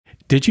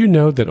Did you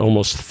know that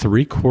almost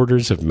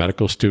 3/4 of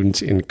medical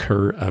students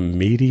incur a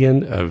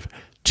median of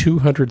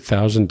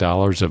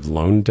 $200,000 of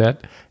loan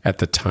debt at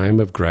the time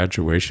of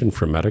graduation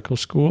from medical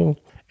school?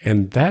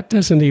 And that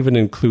doesn't even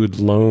include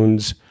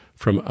loans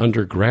from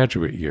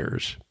undergraduate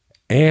years.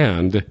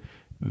 And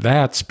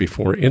that's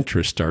before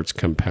interest starts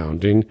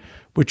compounding,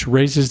 which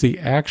raises the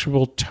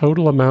actual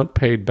total amount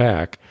paid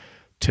back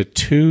to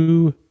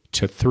 2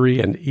 to 3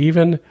 and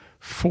even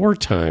 4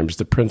 times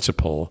the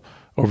principal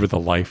over the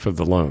life of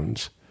the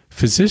loans.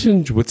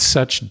 Physicians with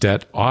such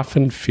debt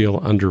often feel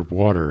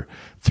underwater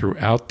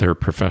throughout their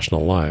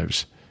professional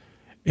lives.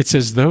 It's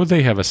as though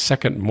they have a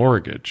second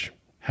mortgage.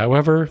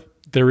 However,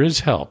 there is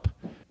help.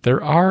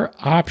 There are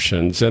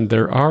options, and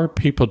there are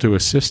people to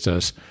assist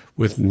us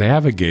with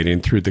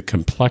navigating through the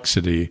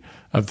complexity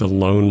of the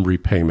loan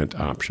repayment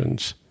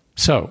options.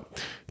 So,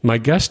 my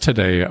guests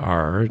today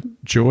are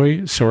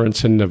Joy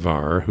Sorensen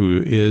Navarre,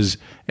 who is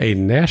a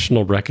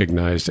national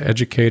recognized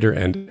educator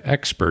and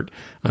expert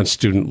on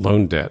student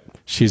loan debt.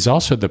 She's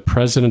also the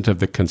president of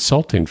the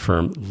consulting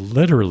firm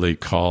literally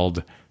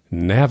called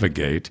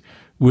Navigate,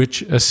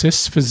 which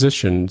assists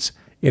physicians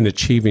in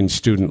achieving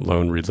student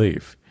loan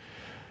relief.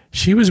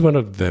 She was one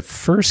of the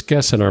first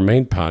guests on our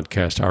main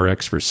podcast,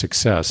 RX for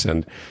Success,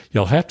 and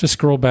you'll have to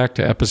scroll back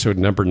to episode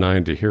number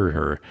 9 to hear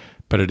her,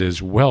 but it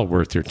is well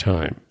worth your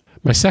time.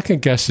 My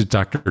second guest is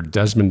Dr.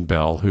 Desmond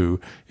Bell, who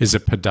is a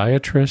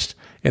podiatrist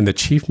and the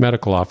chief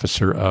medical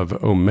officer of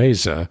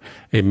Omeza,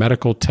 a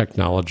medical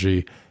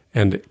technology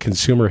and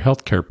consumer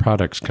healthcare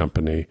products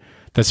company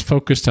that's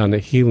focused on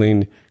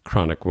healing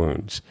chronic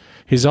wounds.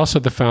 He's also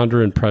the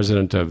founder and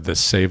president of the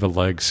Save a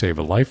Leg, Save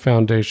a Life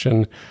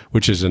Foundation,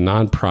 which is a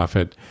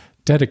nonprofit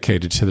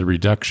dedicated to the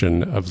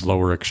reduction of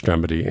lower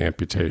extremity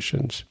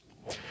amputations.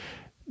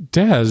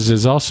 Des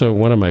is also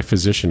one of my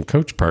physician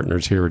coach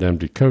partners here at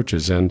MD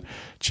Coaches, and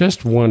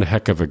just one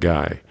heck of a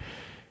guy.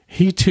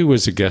 He too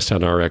was a guest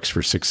on RX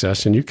for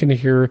Success, and you can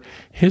hear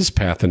his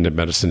path into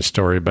medicine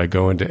story by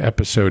going to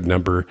episode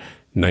number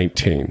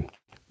 19.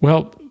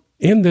 Well,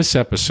 in this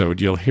episode,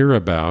 you'll hear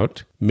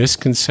about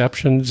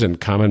misconceptions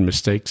and common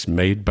mistakes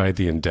made by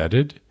the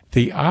indebted,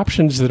 the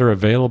options that are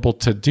available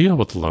to deal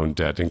with loan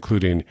debt,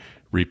 including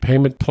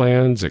repayment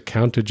plans,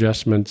 account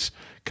adjustments,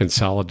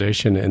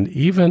 consolidation, and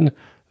even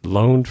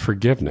loan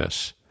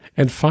forgiveness.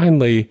 And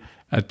finally,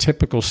 a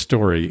typical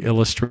story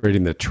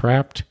illustrating the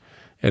trapped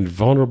and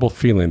vulnerable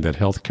feeling that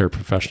healthcare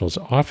professionals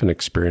often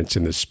experience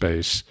in this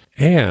space,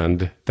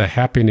 and the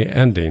happy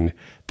ending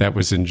that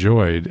was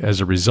enjoyed as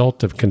a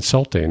result of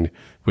consulting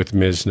with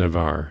Ms.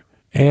 Navarre,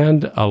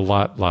 and a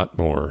lot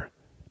more.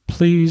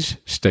 Please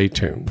stay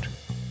tuned.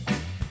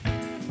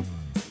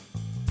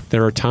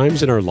 There are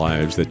times in our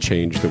lives that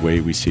change the way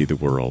we see the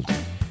world.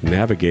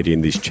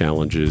 Navigating these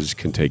challenges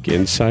can take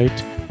insight,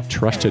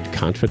 trusted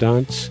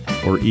confidants,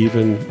 or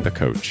even a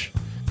coach.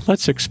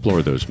 Let's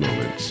explore those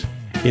moments.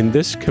 In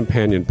this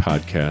companion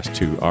podcast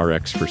to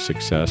RX for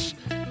Success,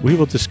 we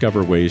will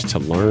discover ways to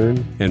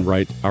learn and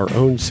write our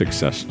own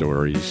success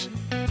stories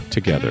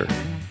together.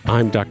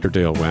 I'm Dr.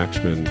 Dale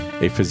Waxman,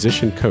 a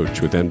physician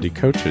coach with MD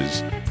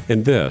Coaches,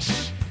 and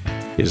this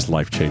is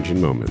Life-Changing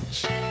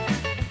Moments.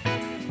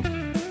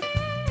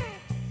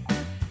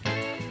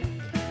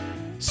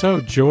 So,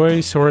 Joy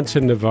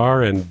Sorensen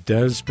Navarre and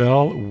Des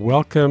Bell,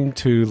 welcome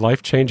to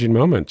Life-Changing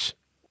Moments.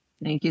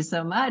 Thank you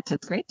so much.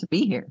 It's great to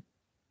be here.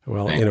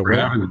 Well, in a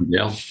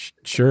way,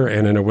 sure.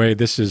 And in a way,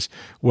 this is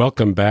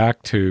welcome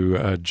back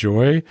to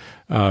Joy,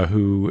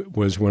 who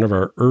was one of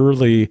our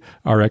early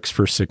RX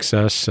for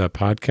Success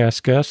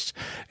podcast guests.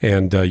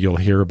 And you'll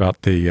hear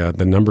about the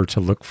number to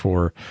look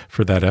for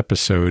that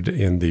episode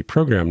in the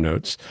program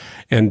notes.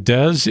 And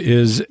Des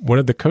is one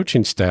of the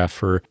coaching staff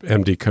for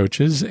MD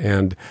Coaches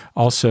and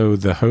also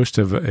the host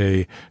of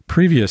a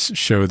previous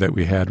show that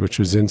we had, which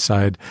was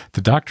Inside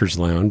the Doctor's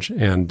Lounge.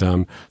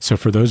 And so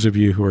for those of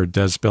you who are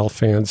Des Bell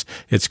fans,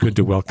 it's good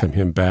to welcome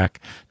him back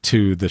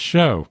to the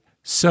show.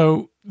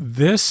 So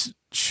this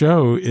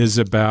show is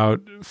about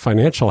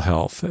financial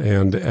health.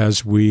 And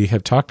as we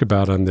have talked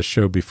about on the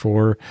show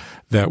before,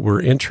 that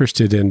we're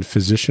interested in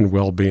physician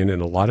well-being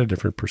in a lot of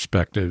different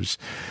perspectives.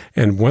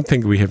 And one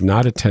thing we have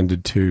not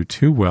attended to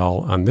too well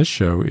on this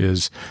show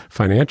is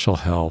financial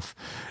health.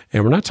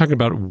 And we're not talking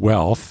about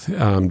wealth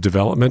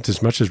development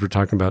as much as we're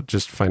talking about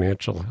just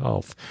financial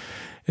health.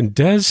 And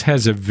Des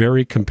has a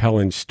very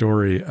compelling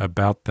story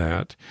about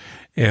that.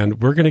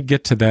 And we're going to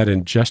get to that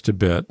in just a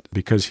bit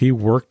because he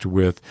worked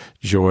with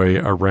Joy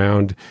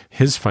around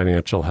his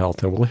financial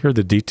health, and we'll hear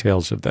the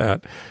details of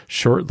that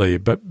shortly.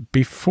 But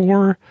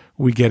before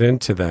we get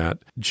into that,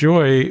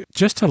 Joy,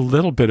 just a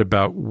little bit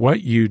about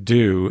what you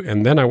do,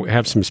 and then I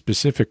have some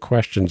specific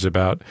questions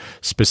about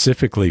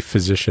specifically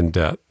physician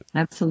debt.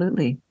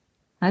 Absolutely.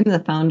 I'm the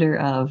founder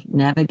of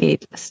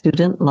Navigate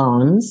Student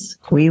Loans.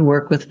 We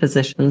work with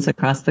physicians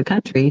across the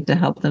country to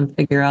help them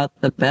figure out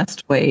the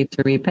best way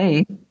to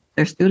repay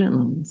their student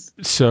loans.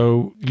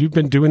 So you've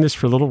been doing this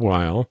for a little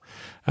while,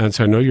 and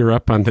so I know you're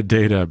up on the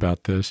data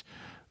about this.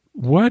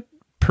 What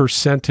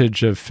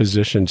percentage of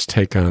physicians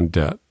take on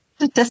debt?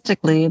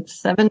 Statistically, it's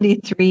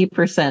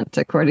 73%,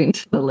 according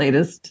to the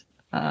latest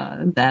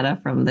data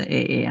from the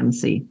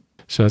AAMC.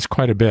 So that's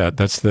quite a bit.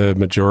 That's the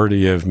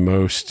majority of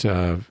most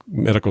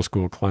medical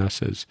school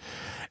classes.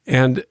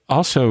 And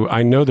also,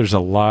 I know there's a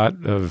lot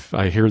of,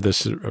 I hear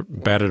this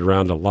batted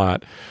around a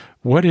lot.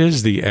 What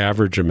is the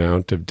average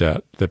amount of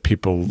debt that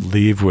people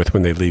leave with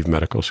when they leave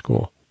medical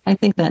school? I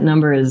think that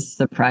number is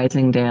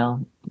surprising,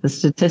 Dale. The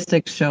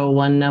statistics show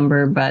one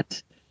number,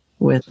 but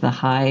with the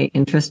high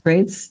interest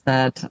rates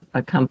that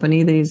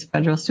accompany these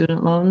federal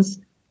student loans,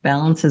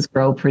 balances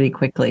grow pretty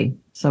quickly.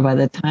 So by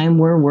the time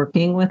we're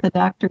working with a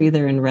doctor,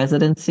 either in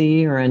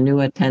residency or a new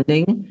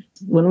attending,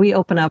 when we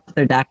open up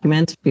their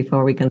document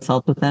before we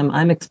consult with them,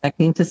 I'm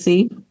expecting to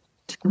see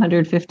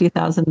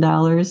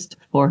 $250,000 to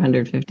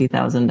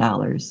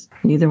 $450,000.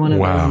 Neither one of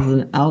those is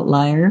an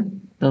outlier.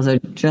 Those are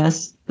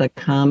just the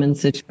common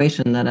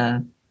situation that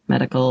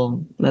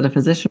a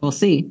physician will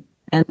see.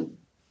 And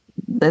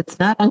it's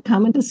not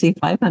uncommon to see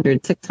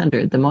 500,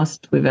 600. The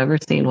most we've ever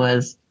seen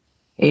was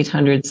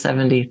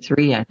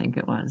 873, I think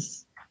it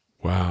was.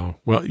 Wow.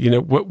 Well,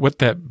 what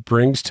that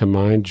brings to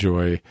mind,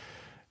 Joy,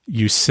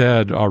 you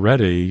said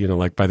already,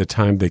 like by the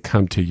time they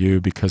come to you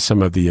because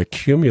some of the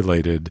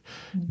accumulated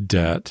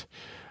debt,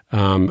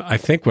 I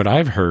think what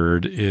I've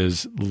heard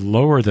is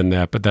lower than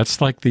that, but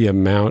that's like the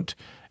amount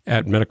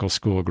at medical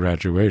school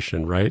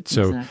graduation, right?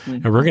 So, Exactly.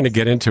 And we're going to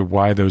get into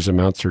why those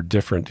amounts are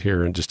different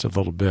here in just a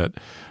little bit.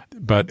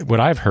 But what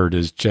I've heard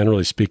is,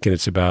 generally speaking,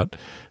 it's about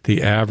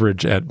the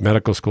average at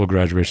medical school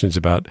graduation is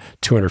about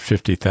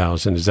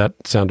 $250,000. Does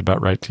that sound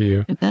about right to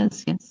you? It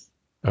does, yes.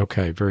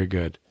 Okay, very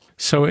good.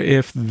 So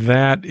if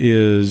that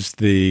is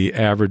the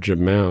average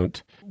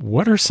amount,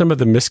 what are some of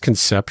the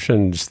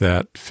misconceptions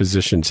that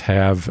physicians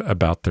have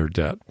about their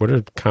debt? What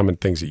are common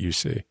things that you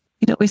see?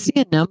 We see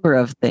a number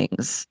of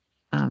things,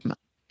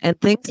 and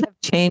things have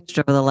changed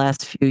over the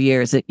last few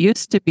years. It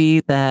used to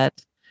be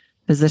that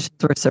physicians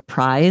were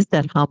surprised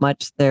at how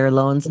much their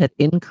loans had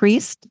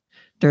increased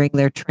during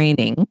their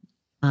training.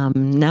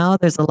 Now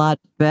there's a lot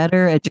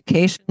better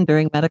education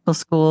during medical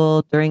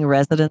school, during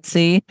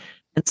residency.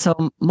 And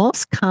so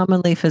most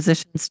commonly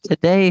physicians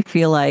today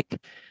feel like,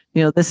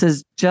 this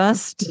is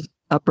just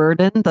a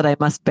burden that I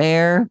must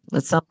bear.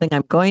 It's something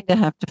I'm going to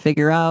have to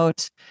figure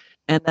out.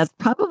 And that's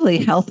probably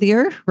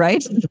healthier,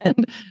 right,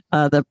 than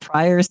the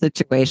prior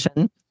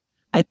situation.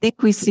 I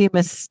think we see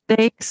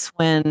mistakes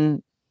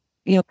when,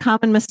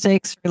 common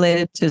mistakes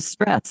related to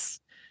stress,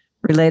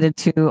 related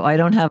to, I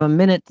don't have a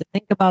minute to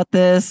think about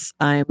this.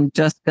 I'm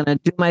just going to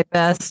do my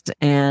best.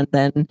 And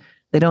then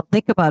they don't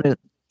think about it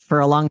for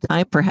a long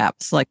time,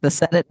 perhaps, like the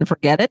set it and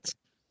forget it.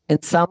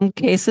 In some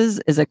cases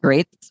is a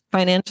great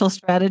financial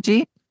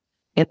strategy.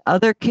 In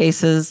other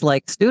cases,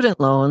 like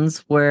student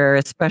loans, where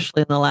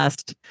especially in the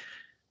last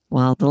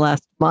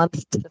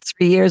month to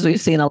 3 years, we've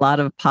seen a lot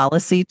of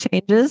policy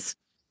changes.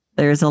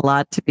 There's a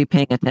lot to be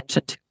paying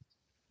attention to.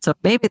 So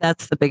maybe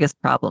that's the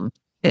biggest problem,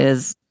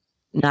 is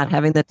not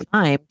having the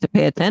time to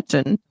pay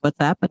attention to what's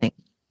happening.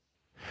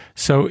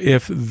 So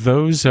if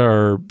those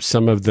are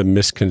some of the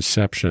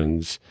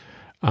misconceptions,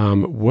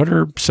 what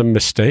are some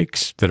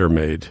mistakes that are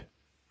made?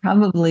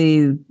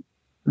 Probably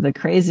the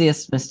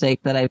craziest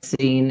mistake that I've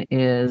seen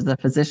is the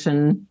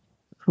physician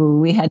who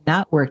we had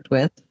not worked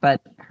with,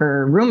 but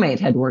her roommate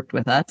had worked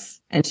with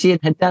us, and she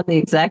had done the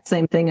exact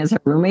same thing as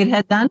her roommate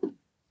had done.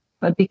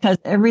 But because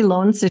every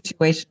loan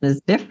situation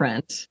is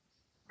different,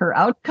 her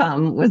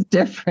outcome was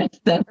different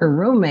than her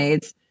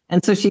roommate's.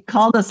 And so she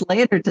called us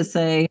later to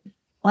say,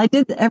 well, I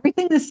did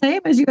everything the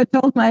same as you had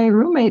told my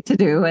roommate to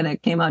do, and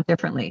it came out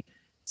differently.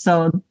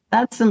 So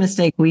that's the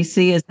mistake we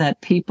see, is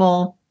that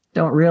people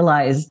don't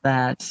realize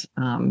that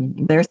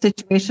their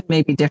situation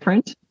may be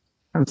different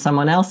from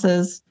someone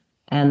else's,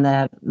 and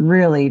that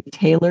really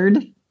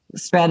tailored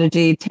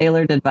strategy,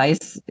 tailored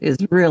advice is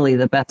really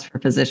the best for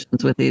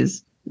physicians with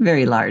these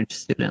very large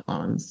student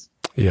loans.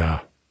 Yeah.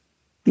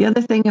 The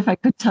other thing, if I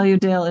could tell you,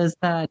 Dale, is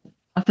that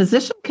a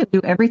physician can do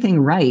everything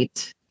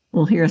right.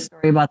 We'll hear a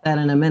story about that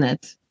in a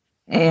minute.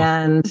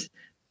 And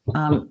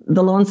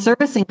the loan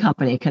servicing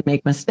company can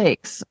make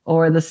mistakes,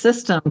 or the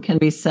system can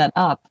be set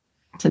up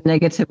to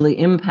negatively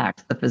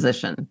impact the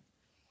physician.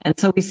 And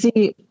so we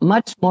see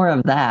much more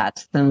of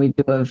that than we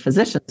do of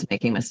physicians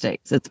making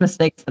mistakes. It's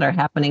mistakes that are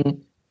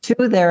happening to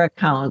their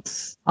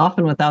accounts,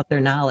 often without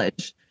their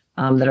knowledge,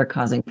 that are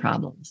causing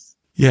problems.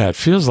 Yeah, it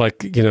feels like,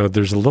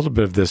 there's a little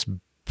bit of this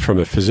from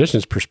a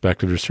physician's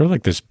perspective. There's sort of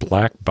like this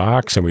black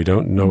box, and we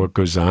don't know what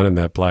goes on in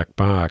that black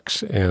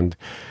box. And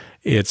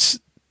it's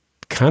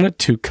kind of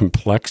too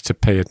complex to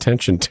pay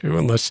attention to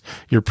unless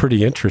you're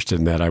pretty interested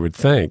in that, I would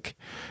think.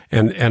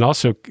 And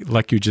also,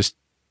 like you just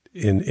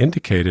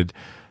indicated,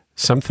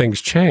 some things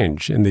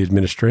change in the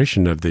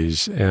administration of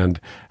these. And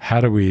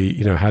how do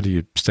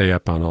you stay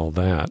up on all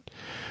that?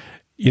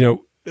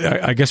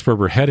 I guess where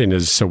we're heading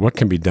is, so what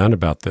can be done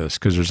about this?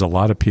 Because there's a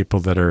lot of people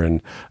that are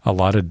in a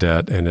lot of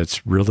debt, and it's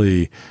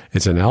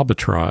an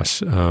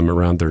albatross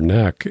around their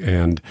neck,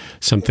 and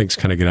some things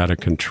kind of get out of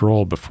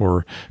control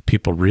before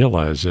people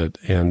realize it.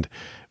 And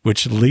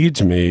which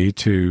leads me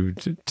to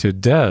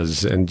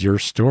Des and your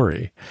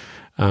story.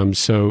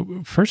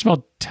 So first of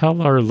all,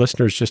 tell our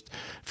listeners, just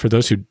for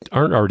those who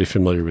aren't already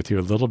familiar with you,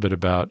 a little bit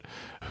about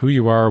who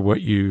you are,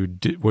 what you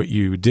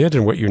did,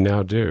 and what you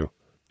now do.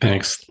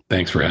 Thanks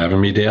for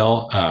having me,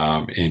 Dale.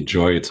 And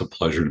Joy, it's a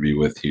pleasure to be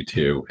with you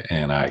too.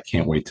 And I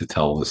can't wait to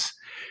tell this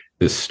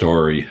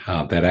story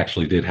that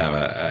actually did have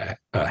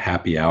a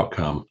happy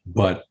outcome.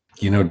 But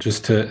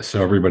just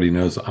so everybody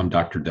knows, I'm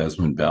Dr.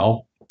 Desmond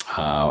Bell.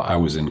 I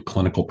was in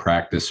clinical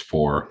practice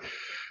for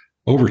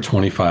over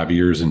 25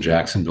 years in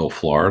Jacksonville,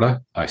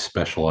 Florida. I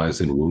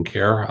specialize in wound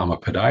care. I'm a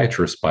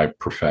podiatrist by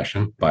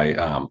profession, by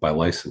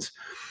license,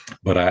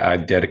 but I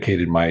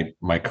dedicated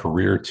my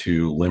career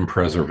to limb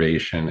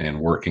preservation and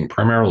working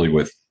primarily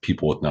with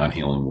people with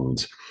non-healing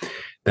wounds.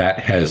 That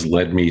has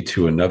led me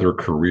to another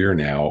career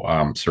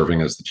now,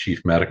 serving as the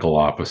chief medical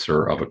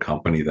officer of a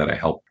company that I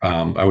helped.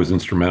 I was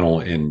instrumental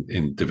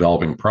in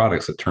developing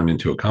products that turned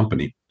into a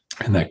company,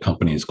 and that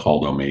company is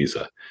called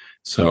Omeza.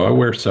 So I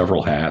wear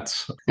several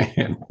hats,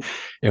 and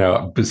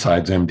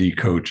besides MD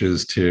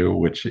coaches too,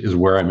 which is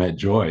where I met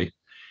Joy.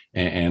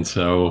 And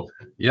so,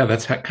 yeah,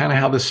 that's kind of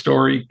how the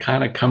story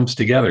kind of comes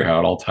together, how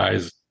it all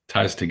ties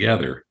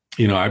together.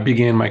 I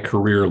began my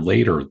career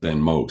later than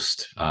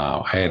most.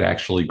 I had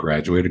actually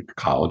graduated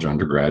college,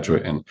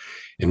 undergraduate,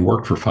 and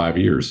worked for 5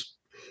 years,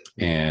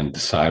 and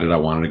decided I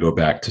wanted to go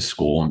back to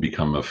school and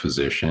become a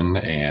physician.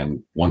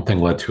 And one thing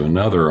led to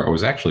another. I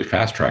was actually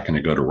fast tracking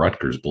to go to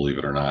Rutgers, believe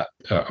it or not.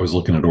 I was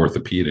looking at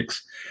orthopedics.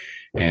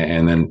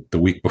 And then the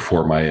week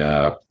before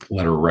my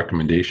letter of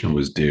recommendation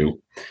was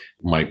due,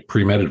 my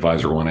pre-med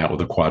advisor went out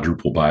with a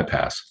quadruple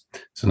bypass.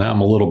 So now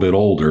I'm a little bit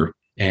older,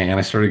 and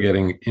I started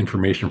getting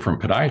information from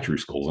podiatry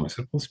schools. And I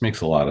said, well, this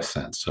makes a lot of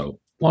sense. So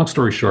long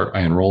story short,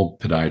 I enrolled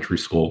podiatry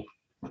school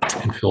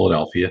in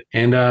Philadelphia,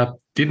 and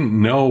didn't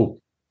know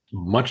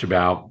much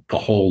about the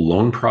whole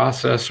loan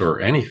process or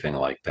anything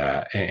like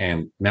that.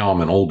 And now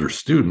I'm an older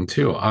student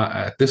too.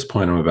 At this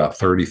point, I'm about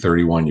 30,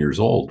 31 years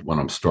old when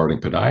I'm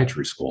starting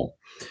podiatry school.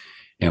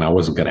 And I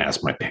wasn't going to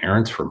ask my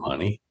parents for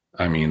money.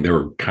 I mean, they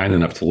were kind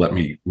enough to let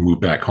me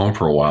move back home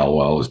for a while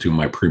I was doing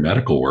my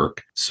pre-medical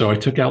work. So I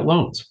took out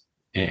loans,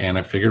 and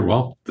I figured,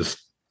 well, this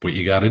is what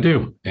you got to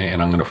do.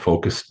 And I'm going to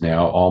focus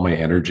now all my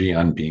energy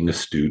on being a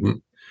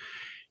student,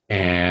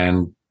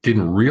 and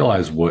didn't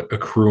realize what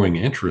accruing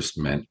interest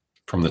meant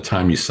from the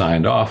time you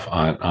signed off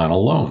on a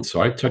loan.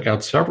 So I took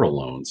out several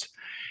loans.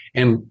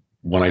 And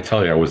when I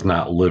tell you I was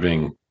not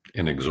living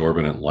an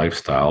exorbitant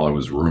lifestyle, I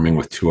was rooming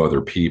with 2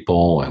 other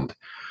people, and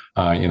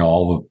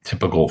all the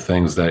typical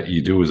things that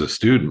you do as a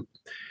student.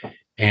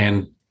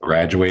 And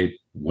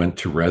went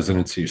to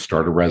residency,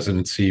 started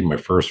residency. My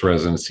first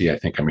residency, I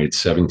think I made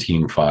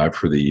 17.5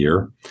 for the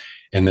year.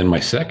 And then my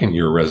second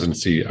year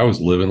residency, I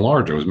was living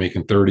large. I was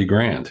making 30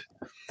 grand.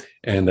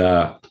 And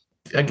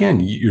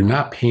again, you're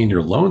not paying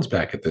your loans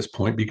back at this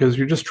point because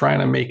you're just trying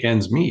to make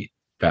ends meet.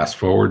 Fast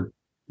forward,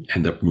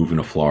 end up moving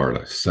to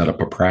Florida, set up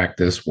a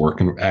practice,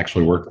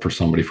 actually worked for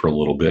somebody for a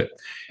little bit,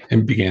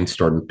 and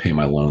starting to pay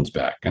my loans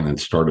back, and then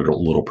started a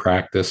little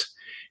practice.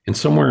 And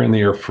somewhere in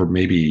there for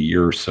maybe a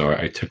year or so,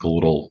 I took a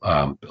little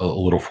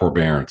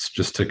forbearance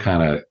just to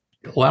kind of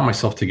allow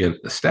myself to get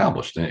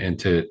established and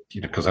to,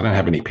 because I didn't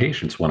have any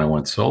patience when I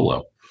went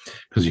solo,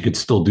 because you could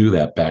still do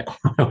that back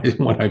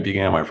when I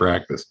began my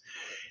practice.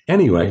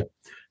 Anyway,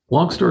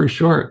 long story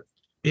short,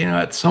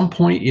 at some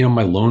point,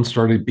 my loans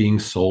started being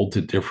sold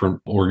to different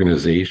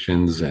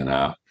organizations, and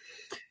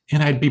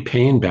I'd be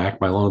paying back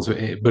my loans, but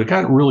it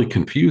got really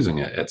confusing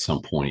at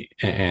some point.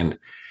 And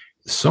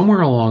somewhere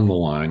along the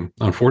line,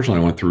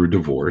 unfortunately, I went through a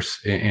divorce,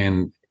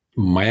 and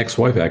my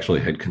ex-wife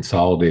actually had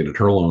consolidated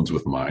her loans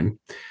with mine.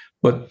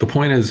 But the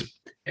point is,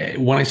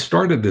 when I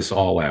started this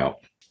all out,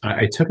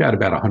 I took out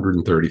about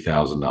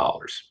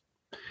 $130,000,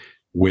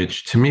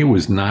 which to me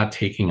was not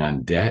taking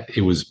on debt.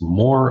 It was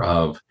more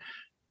of,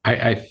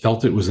 I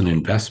felt it was an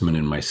investment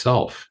in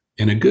myself,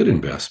 and a good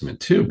investment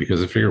too,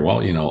 because I figured,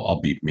 well,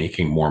 I'll be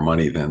making more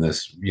money than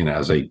this,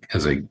 as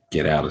I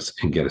get out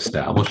and get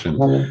established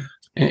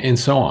and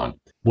so on.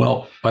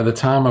 Well, by the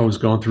time I was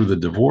going through the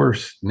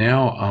divorce,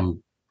 now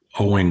I'm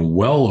owing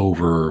well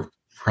over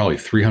probably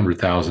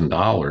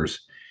 $300,000,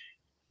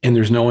 and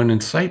there's no end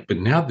in sight. But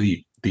now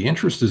the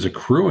interest is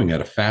accruing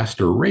at a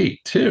faster rate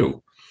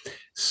too.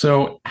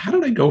 So how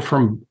did I go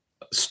from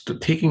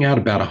taking out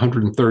about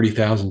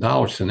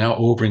 $130,000 to now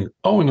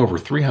owing over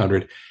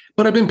 $300,000?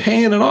 But I've been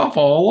paying it off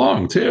all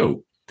along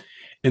too.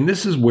 And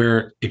this is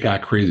where it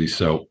got crazy.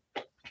 So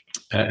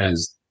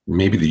as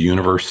maybe the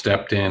universe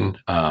stepped in,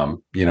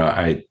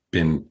 I'd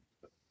been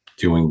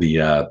doing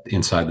the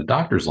Inside the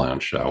Doctor's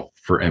Lounge show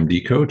for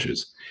MD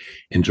coaches,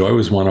 and Joy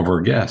was one of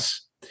our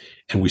guests.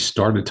 And we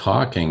started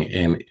talking,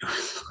 and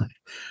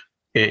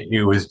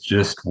it was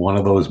just one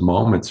of those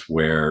moments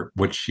where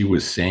what she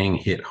was saying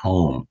hit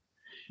home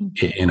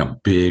in a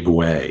big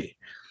way.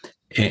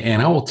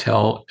 And I will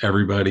tell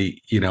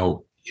everybody,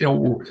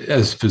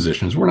 as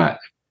physicians,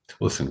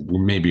 we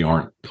maybe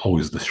aren't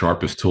always the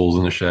sharpest tools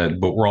in the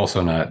shed, but we're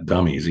also not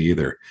dummies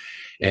either.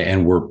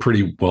 And we're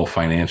pretty well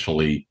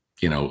financially,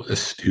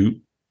 astute.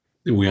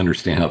 we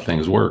understand how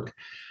things work.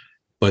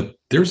 But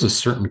there's a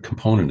certain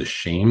component of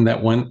shame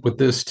that went with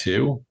this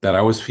too, that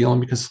I was feeling,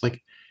 because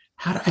like,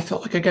 I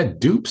felt like I got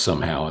duped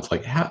somehow. It's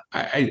like,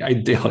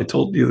 Dale, I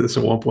told you this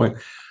at one point.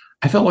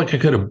 I felt like I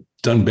could have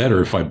done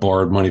better if I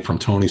borrowed money from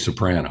Tony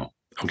Soprano.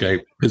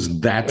 Okay. Because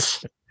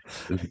that's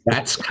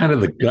kind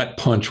of the gut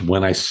punch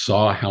when I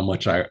saw how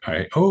much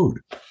I owed.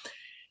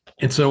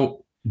 And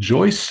so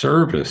Joy's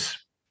service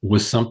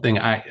was something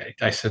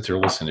I said to her,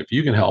 listen, if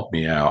you can help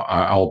me out,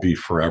 I'll be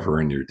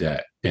forever in your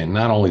debt. And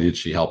not only did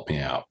she help me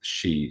out,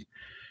 she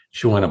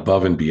went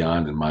above and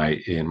beyond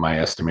in my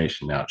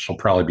estimation. Now she'll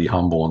probably be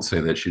humble and say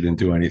that she didn't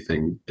do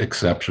anything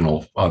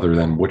exceptional other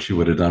than what she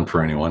would have done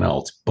for anyone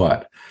else.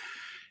 But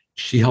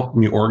she helped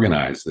me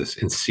organize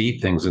this and see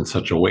things in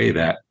such a way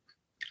that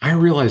I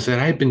realized that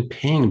I had been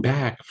paying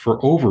back for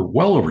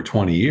well over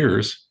 20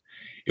 years.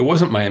 It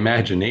wasn't my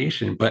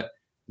imagination, but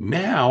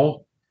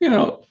now,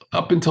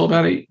 up until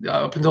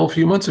a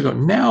few months ago,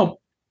 now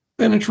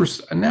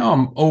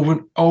I'm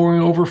owing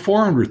over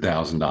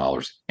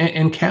 $400,000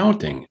 and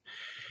counting.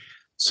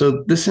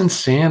 So this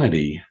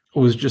insanity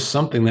was just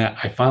something that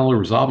I finally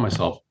resolved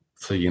myself.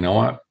 So you know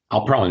what?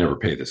 I'll probably never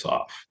pay this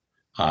off.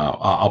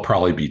 I'll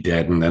probably be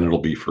dead, and then it'll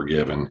be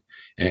forgiven,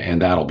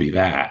 and that'll be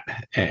that.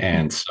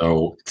 And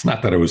so it's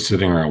not that I was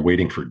sitting around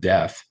waiting for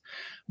death,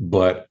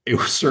 but it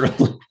was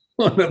certainly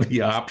one of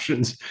the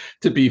options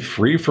to be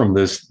free from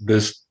this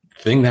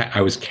thing that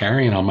I was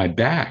carrying on my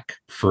back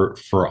for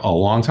a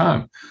long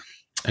time.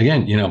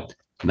 Again,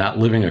 not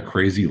living a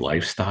crazy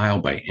lifestyle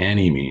by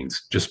any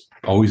means, just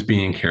always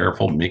being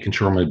careful, making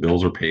sure my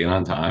bills are paid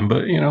on time.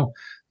 But,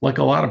 like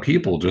a lot of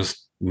people,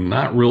 just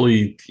not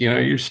really,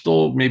 you're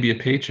still maybe a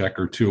paycheck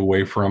or two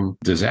away from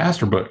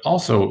disaster. But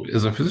also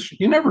as a physician,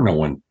 you never know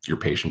when your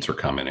patients are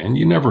coming in.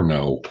 You never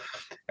know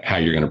how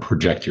you're going to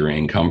project your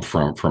income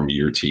from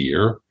year to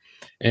year.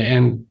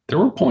 And there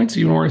were points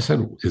even where I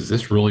said, is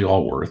this really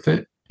all worth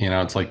it?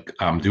 It's like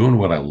I'm doing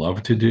what I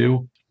love to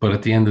do. But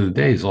at the end of the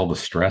day, is all the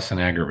stress and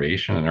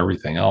aggravation and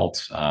everything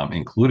else,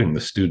 including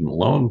the student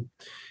loan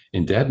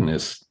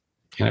indebtedness,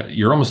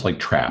 you're almost like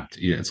trapped.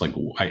 It's like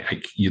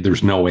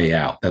there's no way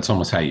out. That's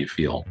almost how you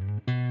feel.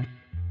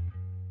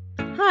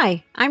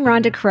 Hi, I'm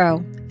Rhonda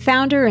Crow,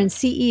 founder and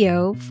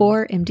CEO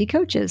for MD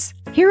Coaches.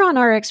 Here on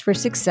RX for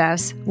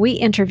Success, we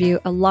interview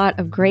a lot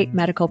of great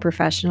medical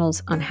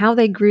professionals on how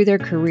they grew their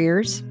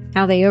careers,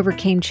 how they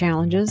overcame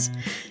challenges,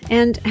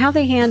 and how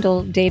they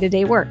handle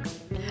day-to-day work.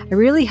 I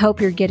really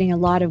hope you're getting a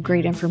lot of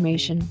great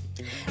information.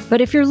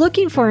 But if you're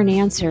looking for an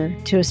answer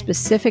to a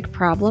specific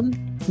problem,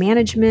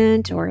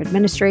 management or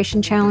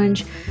administration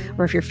challenge,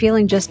 or if you're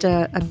feeling just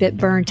a bit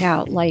burnt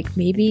out, like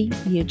maybe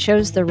you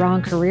chose the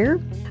wrong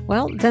career,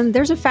 well, then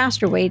there's a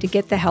faster way to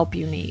get the help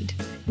you need.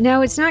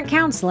 No, it's not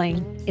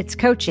counseling, it's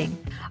coaching.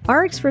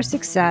 RX for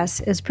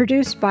Success is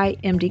produced by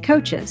MD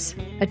Coaches,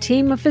 a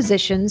team of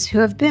physicians who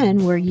have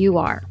been where you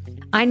are.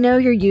 I know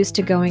you're used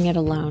to going it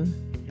alone,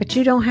 but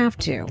you don't have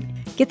to.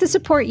 Get the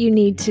support you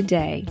need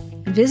today.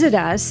 Visit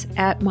us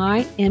at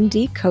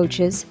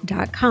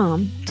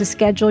mymdcoaches.com to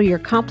schedule your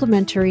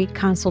complimentary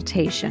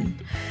consultation.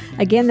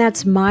 Again,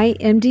 that's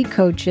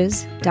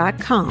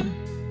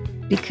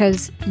mymdcoaches.com,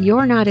 because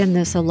you're not in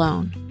this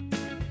alone.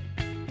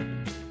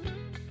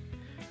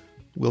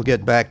 We'll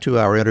get back to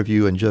our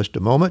interview in just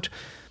a moment,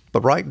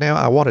 but right now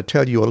I want to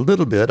tell you a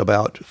little bit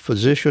about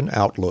Physician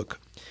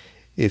Outlook.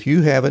 If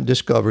you haven't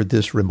discovered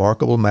this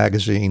remarkable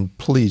magazine,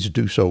 please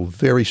do so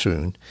very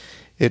soon.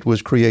 It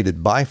was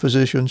created by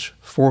physicians,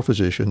 for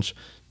physicians,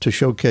 to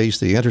showcase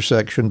the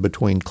intersection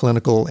between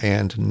clinical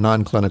and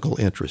non-clinical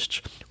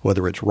interests.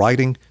 Whether it's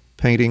writing,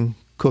 painting,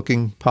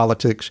 cooking,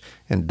 politics,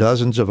 and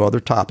dozens of other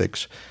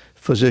topics,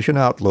 Physician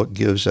Outlook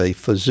gives a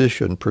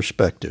physician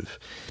perspective.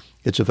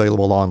 It's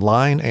available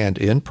online and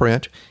in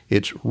print.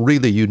 It's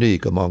really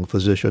unique among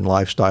physician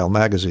lifestyle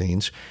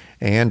magazines.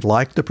 And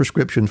like the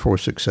Prescription for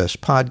Success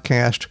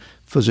podcast,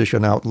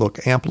 Physician Outlook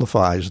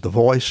amplifies the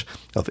voice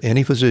of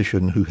any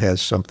physician who has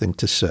something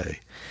to say.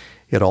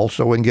 It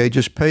also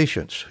engages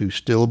patients who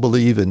still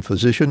believe in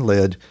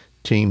physician-led,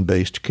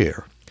 team-based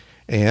care.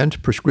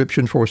 And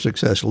Prescription for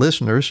Success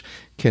listeners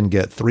can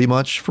get 3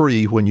 months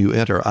free when you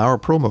enter our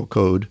promo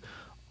code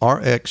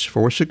RX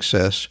for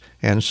Success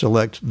and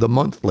select the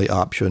monthly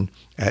option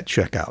at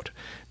checkout.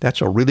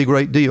 That's a really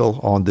great deal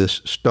on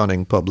this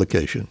stunning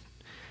publication.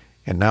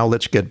 And now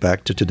let's get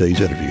back to today's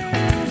interview.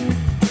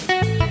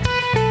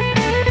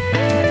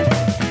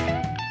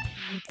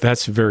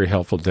 That's very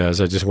helpful,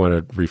 Des. I just want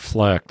to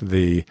reflect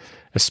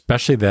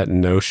especially that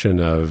notion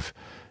of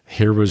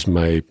here was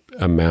my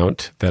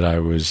amount that I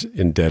was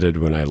indebted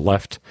when I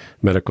left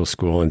medical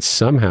school, and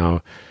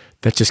somehow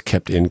that just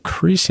kept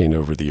increasing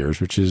over the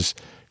years, which is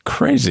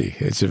crazy.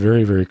 It's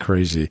very, very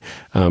crazy,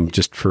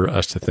 just for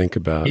us to think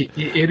about.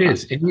 It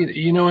is.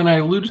 And I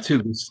alluded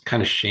to this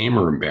kind of shame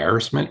or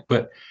embarrassment,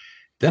 but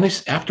then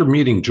after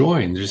meeting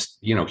Joy and just,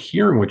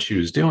 hearing what she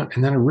was doing,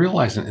 and then I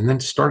realized it, and then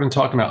starting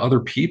talking to other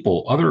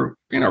people, other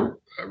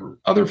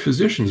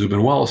physicians who've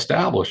been well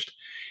established.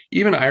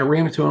 Even I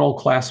ran into an old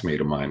classmate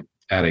of mine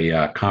at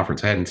a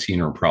conference. I hadn't seen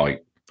her in probably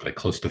like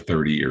close to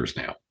 30 years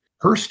now.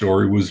 her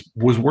story was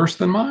worse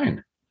than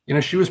mine.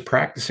 She was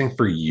practicing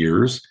for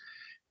years,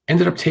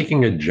 ended up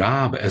taking a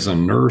job as a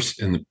nurse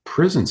in the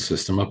prison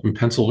system up in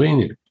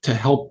Pennsylvania to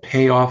help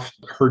pay off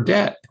her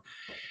debt.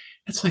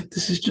 It's like,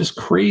 this is just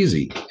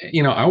crazy.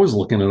 I was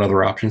looking at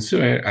other options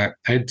too. I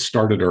had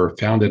started or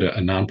founded a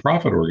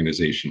nonprofit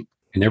organization.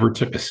 I never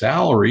took a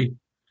salary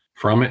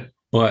from it,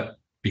 but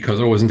because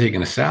I wasn't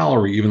taking a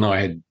salary, even though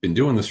I had been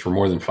doing this for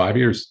more than 5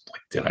 years,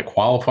 did I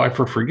qualify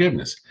for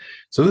forgiveness?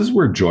 So this is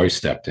where Joy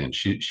stepped in.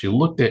 She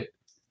looked at,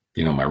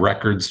 my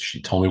records.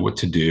 She told me what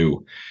to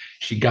do.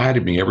 She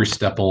guided me every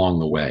step along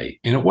the way.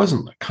 And it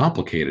wasn't a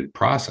complicated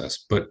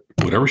process, but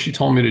whatever she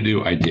told me to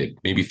do, I did.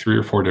 Maybe 3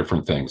 or 4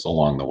 different things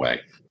along the way.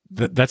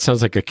 That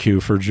sounds like a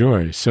cue for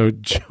Joy. So,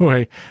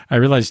 Joy, I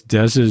realize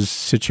Des's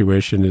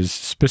situation is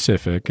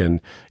specific, and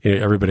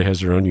everybody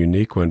has their own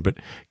unique one. But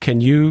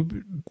can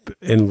you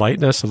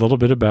enlighten us a little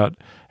bit about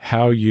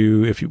how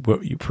you,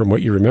 from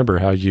what you remember,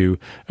 how you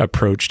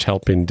approached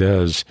helping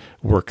Des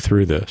work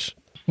through this?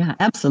 Yeah,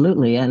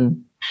 absolutely.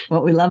 And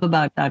what we love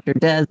about Dr.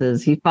 Des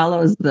is he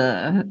follows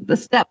the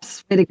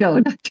steps. Way to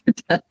go, Dr.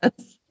 Des.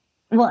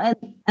 Well,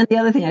 and the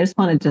other thing I just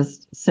want to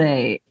just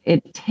say,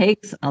 it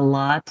takes a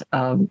lot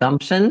of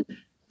gumption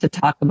to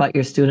talk about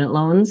your student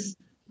loans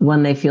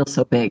when they feel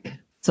so big.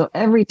 So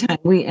every time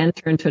we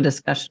enter into a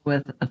discussion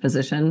with a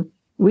physician,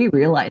 we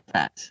realize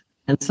that.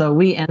 And so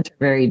we enter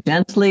very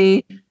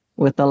gently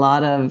with a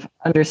lot of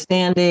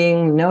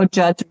understanding, no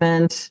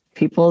judgment.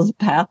 People's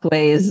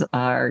pathways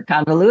are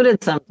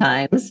convoluted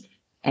sometimes.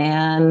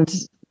 And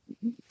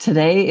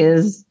today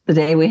is the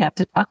day we have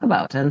to talk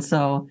about. And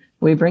so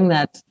we bring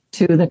that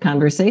to the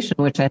conversation,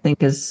 which I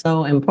think is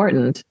so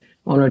important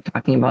when we're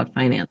talking about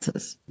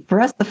finances.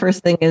 For us, the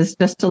first thing is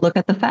just to look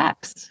at the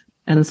facts.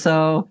 And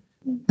so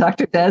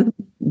Dr. Des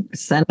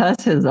sent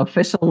us his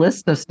official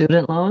list of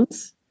student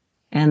loans,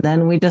 and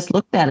then we just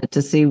looked at it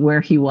to see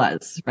where he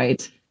was,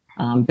 right?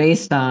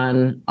 Based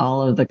on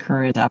all of the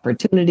current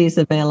opportunities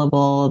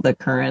available, the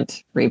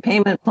current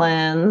repayment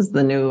plans,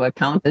 the new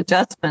account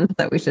adjustment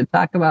that we should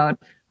talk about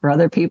for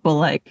other people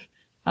like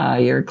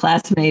your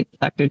classmate,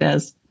 Dr.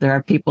 Des. There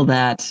are people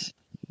that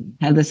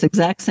have this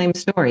exact same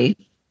story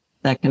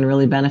that can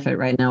really benefit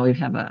right now. We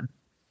have a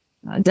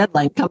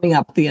deadline coming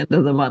up at the end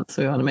of the month,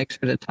 so we want to make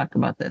sure to talk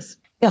about this.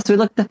 Yes, we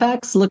look at the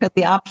facts, look at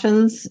the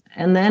options,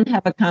 and then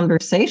have a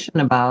conversation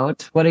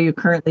about what are you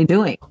currently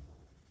doing.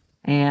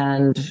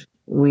 And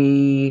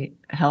we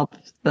help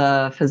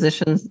the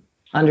physicians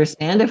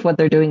understand if what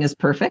they're doing is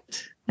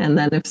perfect. And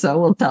then if so,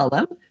 we'll tell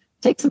them.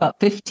 It takes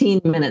about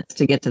 15 minutes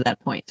to get to that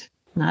point.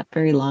 Not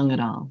very long at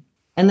all.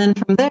 And then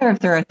from there, if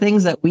there are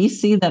things that we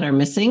see that are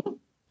missing,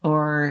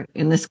 or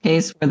in this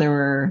case where there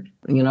were,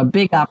 a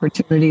big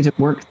opportunity to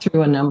work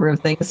through a number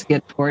of things to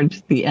get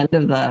towards the end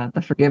of the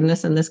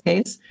forgiveness in this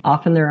case,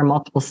 often there are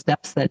multiple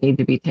steps that need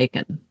to be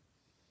taken.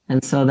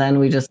 And so then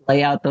we just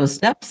lay out those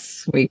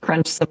steps. We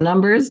crunch some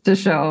numbers to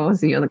show,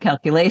 the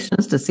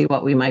calculations to see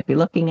what we might be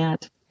looking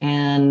at.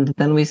 And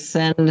then we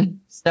send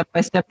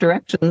step-by-step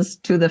directions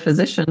to the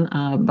physician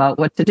about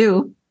what to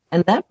do.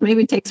 And that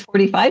maybe takes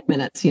 45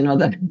 minutes,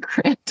 the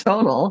grand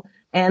total.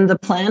 And the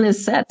plan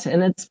is set.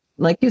 And it's,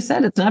 like you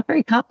said, it's not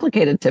very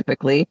complicated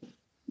typically,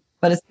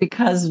 but it's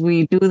because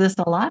we do this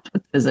a lot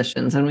with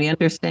physicians and we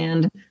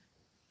understand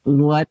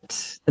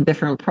what the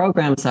different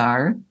programs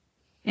are.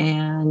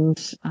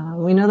 And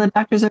we know that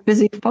doctors are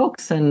busy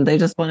folks and they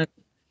just want to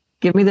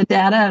give me the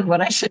data and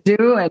what I should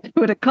do and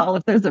who to call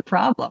if there's a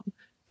problem.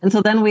 And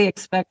so then we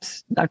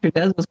expect, Dr.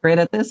 Des was great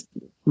at this,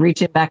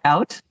 reaching back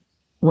out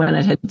when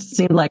it had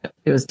seemed like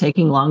it was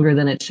taking longer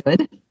than it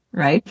should,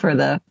 right, for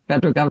the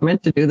federal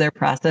government to do their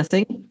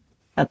processing.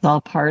 That's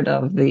all part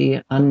of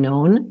the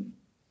unknown.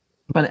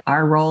 But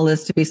our role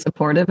is to be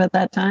supportive at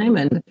that time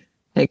and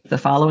take the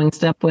following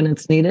step when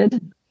it's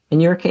needed. In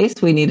your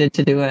case, we needed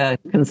to do a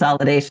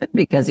consolidation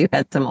because you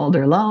had some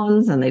older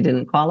loans and they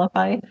didn't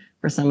qualify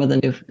for some of the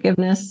new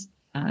forgiveness.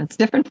 It's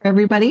different for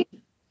everybody,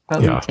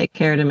 but we take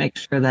care to make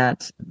sure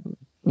that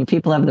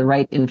people have the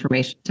right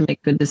information to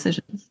make good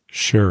decisions.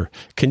 Sure.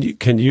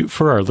 Can you,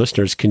 for our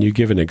listeners, can you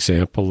give an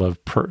example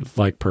of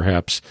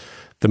perhaps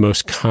the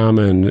most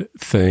common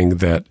thing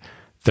that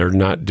they're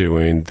not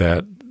doing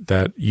that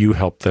you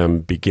help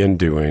them begin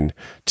doing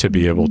to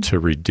be able to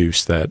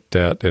reduce that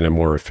debt in a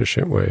more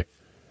efficient way?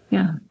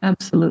 Yeah,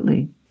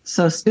 absolutely.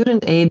 So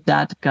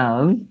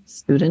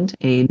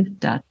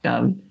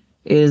studentaid.gov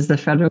is the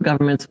federal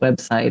government's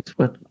website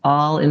with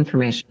all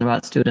information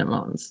about student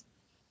loans.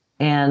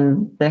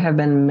 And there have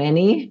been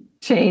many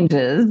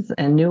changes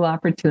and new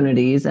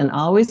opportunities. And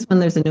always when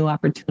there's a new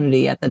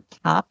opportunity at the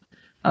top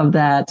of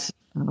that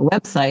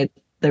website,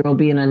 there will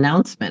be an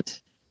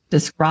announcement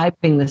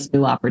describing this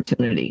new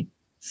opportunity.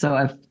 So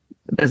if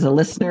there's a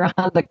listener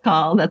on the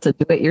call that's a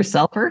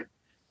do-it-yourselfer,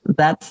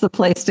 that's the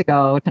place to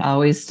go to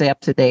always stay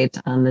up to date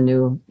on the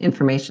new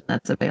information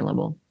that's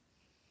available.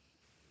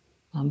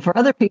 For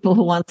other people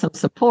who want some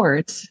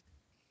support,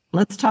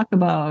 let's talk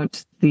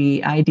about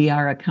the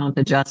IDR account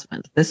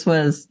adjustment. This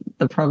was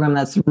the program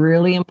that's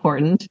really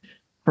important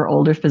for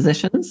older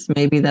physicians,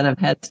 maybe that have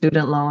had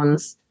student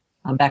loans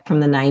back from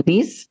the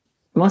 90s.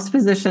 Most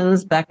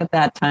physicians back at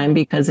that time,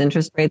 because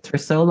interest rates were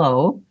so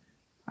low,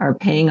 are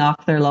paying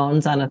off their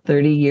loans on a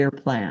 30-year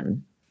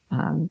plan.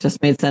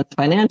 Just made sense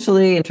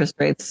financially. Interest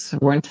rates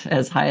weren't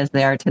as high as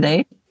they are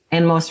today.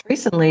 And most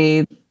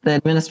recently, the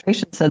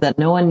administration said that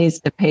no one needs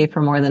to pay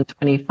for more than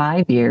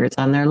 25 years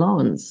on their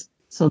loans.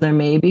 So there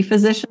may be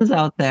physicians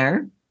out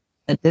there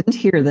that didn't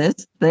hear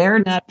this. They're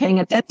not paying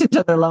attention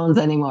to their loans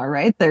anymore,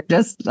 right? They're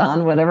just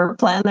on whatever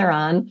plan they're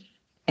on.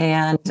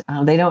 And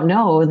they don't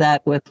know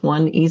that with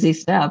one easy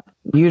step,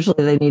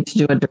 usually they need to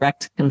do a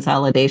direct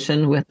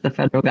consolidation with the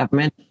federal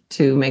government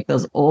to make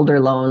those older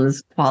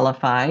loans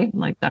qualify,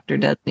 like Dr.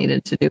 Des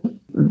needed to do.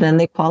 Then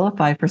they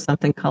qualify for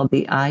something called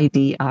the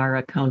IDR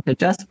account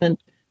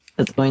adjustment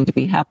that's going to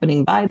be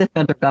happening by the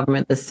federal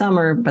government this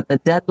summer, but the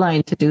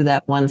deadline to do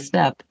that one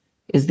step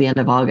is the end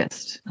of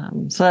August.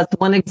 So that's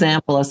one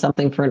example of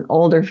something for an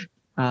older,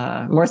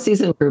 more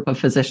seasoned group of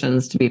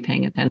physicians to be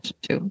paying attention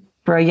to.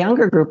 For a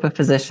younger group of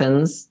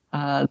physicians,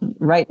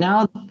 right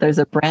now, there's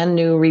a brand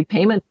new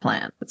repayment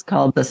plan. It's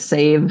called the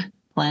SAVE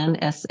plan,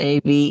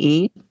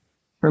 SAVE.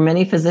 For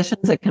many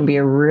physicians, it can be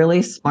a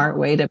really smart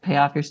way to pay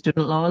off your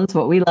student loans.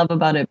 What we love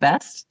about it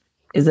best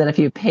is that if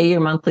you pay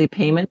your monthly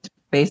payment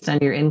based on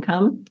your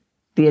income,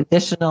 the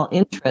additional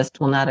interest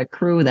will not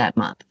accrue that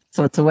month.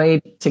 So it's a way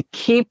to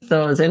keep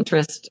those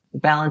interest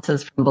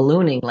balances from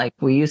ballooning like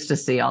we used to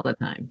see all the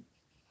time.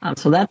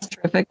 So that's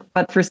terrific.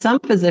 But for some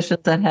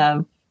physicians that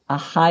have a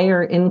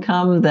higher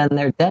income than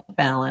their debt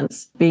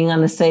balance, being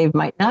on the SAVE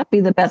might not be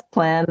the best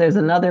plan. There's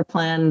another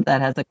plan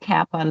that has a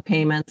cap on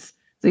payments.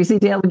 So you see,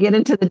 Dale, we get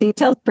into the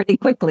details pretty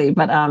quickly,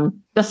 but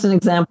just an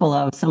example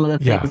of some of the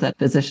things that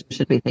physicians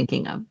should be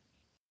thinking of.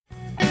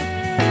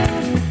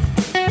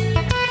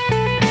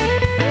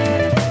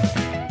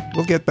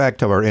 We'll get back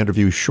to our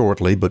interview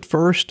shortly, but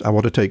first I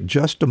want to take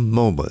just a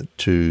moment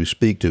to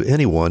speak to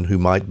anyone who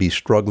might be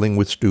struggling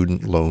with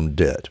student loan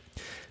debt.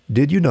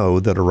 Did you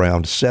know that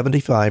around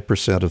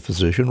 75% of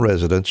physician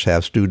residents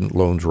have student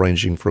loans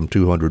ranging from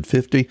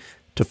 $250,000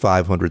 to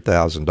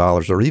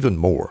 $500,000 or even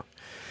more?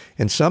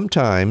 And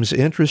sometimes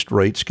interest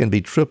rates can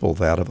be triple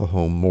that of a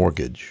home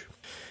mortgage.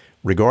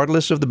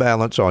 Regardless of the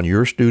balance on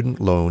your student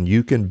loan,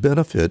 you can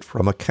benefit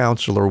from a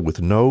counselor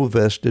with no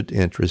vested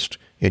interest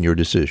in your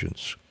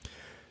decisions.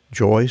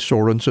 Joy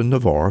Sorensen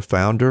Navarre,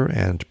 founder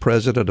and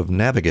president of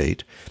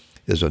Navigate,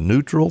 is a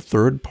neutral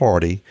third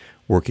party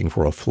working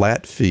for a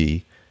flat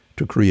fee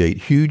to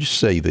create huge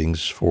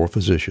savings for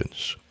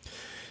physicians.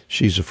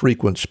 She's a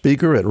frequent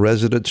speaker at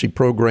residency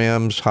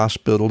programs,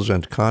 hospitals,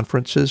 and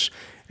conferences,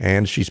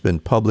 and she's been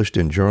published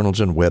in journals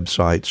and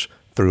websites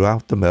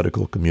throughout the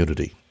medical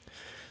community.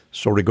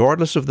 So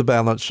regardless of the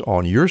balance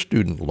on your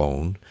student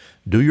loan,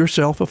 do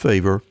yourself a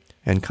favor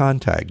and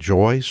contact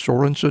Joy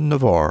Sorensen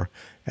Navarre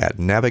at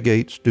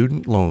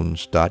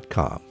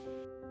navigatestudentloans.com.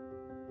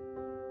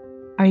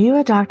 Are you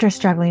a doctor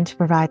struggling to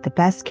provide the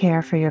best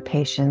care for your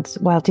patients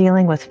while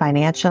dealing with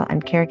financial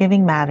and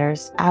caregiving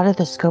matters out of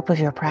the scope of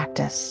your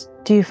practice?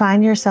 Do you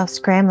find yourself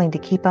scrambling to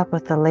keep up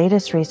with the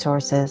latest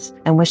resources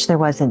and wish there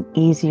was an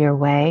easier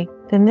way?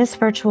 Then this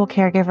virtual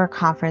caregiver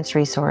conference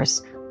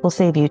resource will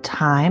save you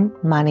time,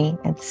 money,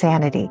 and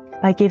sanity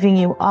by giving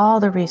you all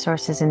the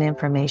resources and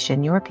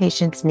information your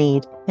patients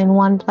need in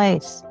one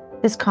place.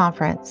 This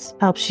conference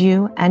helps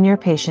you and your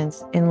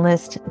patients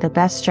enlist the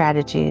best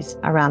strategies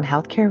around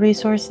healthcare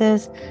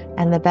resources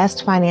and the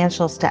best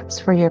financial steps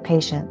for your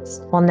patients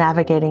while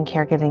navigating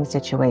caregiving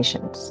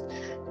situations.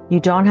 You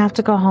don't have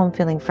to go home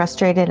feeling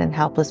frustrated and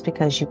helpless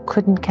because you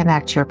couldn't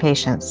connect your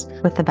patients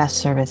with the best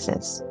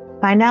services.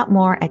 Find out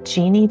more at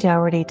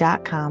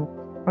jeanniedoherty.com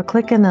or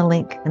click in the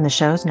link in the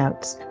show's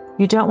notes.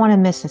 You don't want to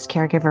miss this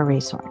caregiver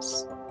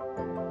resource.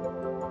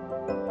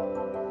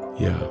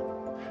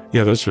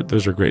 Yeah,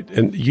 those are great.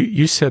 And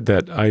you said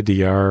that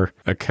IDR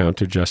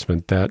account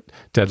adjustment, that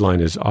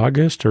deadline is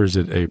August or is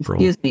it April?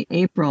 Excuse me,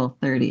 April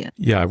 30th.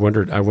 Yeah, I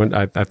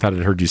thought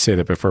I'd heard you say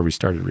that before we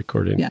started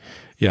recording.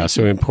 Yeah.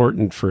 So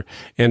important for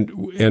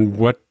and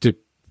what do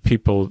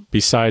people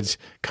besides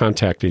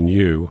contacting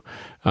you?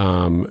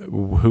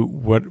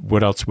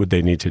 What else would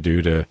they need to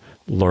do to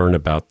learn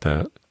about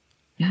that?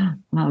 Yeah,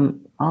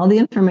 all the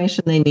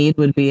information they need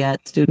would be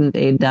at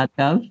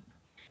studentaid.gov.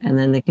 And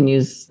then they can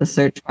use the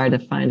search bar to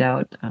find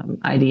out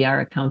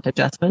IDR account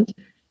adjustment.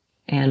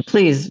 And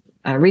please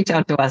reach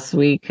out to us.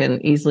 We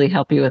can easily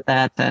help you with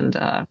that, and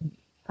it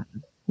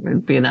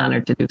would be an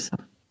honor to do so.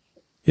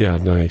 Yeah,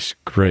 nice.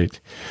 Great.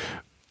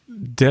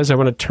 Des, I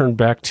want to turn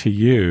back to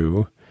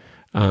you.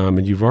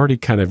 And you've already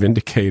kind of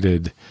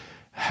indicated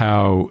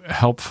how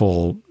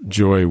helpful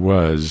Joy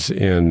was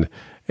and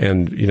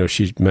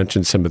she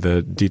mentioned some of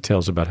the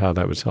details about how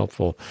that was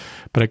helpful.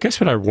 But I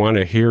guess what I want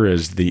to hear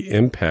is the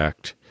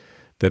impact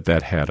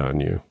that had on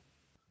you.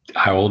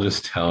 I will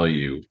just tell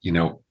you,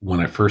 when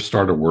I first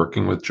started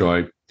working with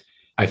Joy,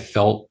 I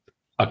felt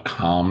a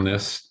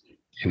calmness,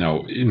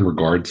 in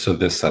regards to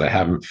this that I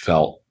haven't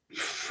felt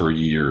for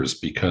years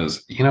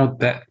because,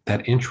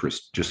 that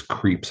interest just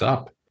creeps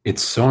up.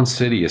 It's so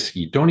insidious.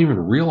 You don't even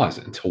realize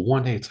it until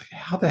one day it's like,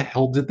 how the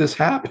hell did this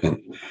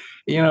happen?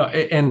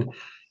 And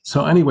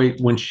So anyway,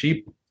 when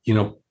she,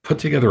 put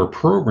together a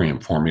program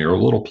for me or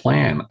a little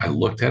plan, I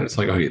looked at it. It's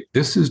like, okay,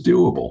 this is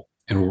doable,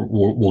 and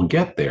we'll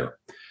get there.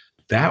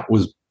 That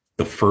was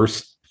the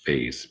first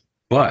phase,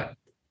 but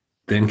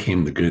then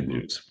came the good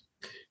news.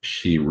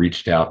 She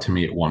reached out to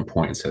me at one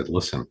point and said,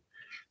 "Listen,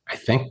 I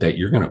think that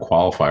you're going to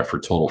qualify for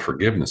total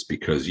forgiveness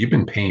because you've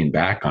been paying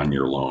back on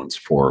your loans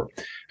for,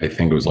 I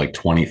think it was like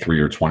 23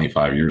 or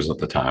 25 years at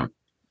the time."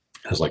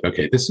 I was like,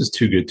 okay, this is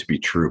too good to be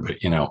true, but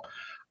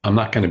I'm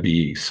not going to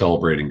be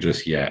celebrating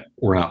just yet.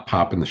 We're not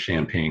popping the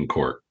champagne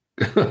cork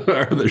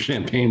or the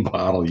champagne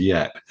bottle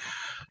yet.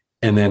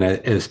 And then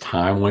as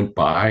time went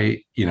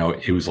by,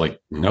 it was like,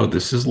 no,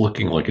 this is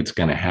looking like it's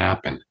going to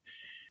happen.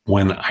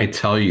 When I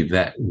tell you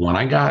that when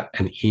I got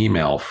an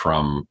email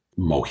from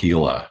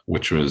Mohila,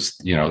 which was,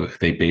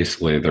 they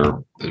basically,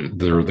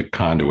 they're the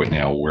conduit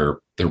now where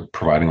they're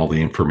providing all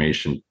the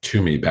information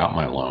to me about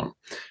my loan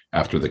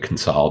after the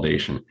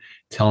consolidation,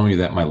 telling me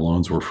that my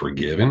loans were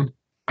forgiven.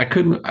 I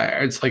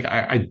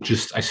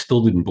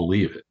still didn't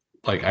believe it.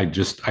 Like, I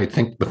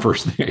think the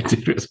first thing I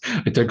did was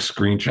I took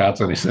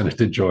screenshots and I sent it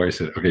to Joy. I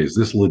said, okay, is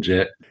this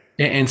legit?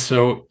 And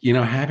so,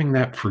 having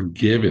that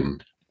forgiven,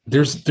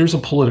 there's a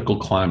political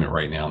climate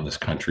right now in this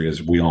country,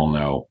 as we all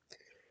know.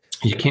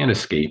 You can't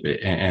escape it.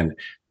 And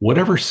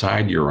whatever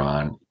side you're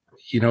on,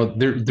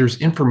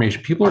 there's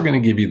information. People are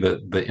going to give you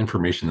the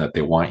information that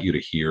they want you to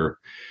hear.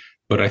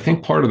 But I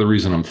think part of the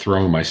reason I'm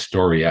throwing my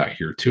story out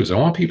here too is I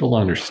want people to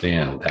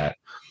understand that,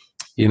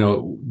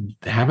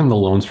 having the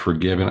loans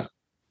forgiven,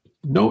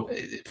 no,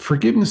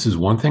 forgiveness is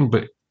one thing,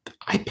 but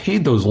I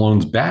paid those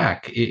loans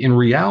back in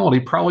reality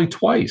probably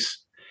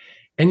twice.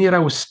 And yet I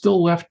was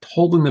still left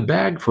holding the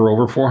bag for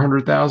over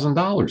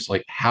 $400,000.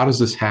 Like, how does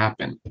this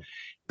happen?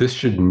 This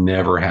should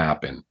never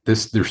happen.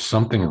 There's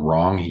something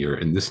wrong here,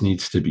 and this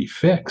needs to be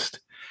fixed.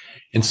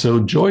 And so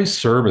Joy's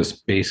service,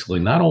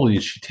 basically, not only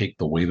did she take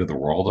the weight of the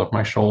world off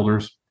my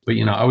shoulders, but,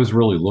 I was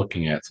really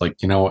looking at, it's like,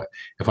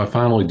 if I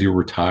finally do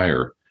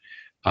retire,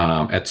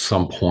 at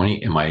some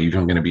point, am I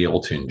even going to be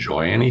able to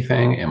enjoy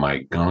anything? Am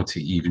I going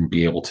to even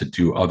be able to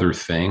do other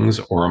things?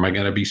 Or am I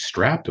going to be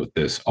strapped with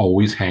this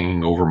always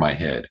hanging over my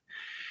head?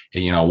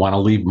 And, I want to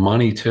leave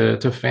money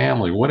to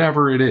family,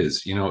 whatever it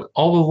is,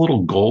 all the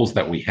little goals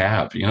that we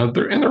have,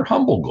 they're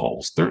humble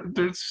goals.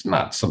 There's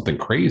not something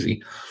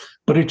crazy,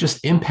 but it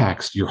just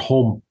impacts your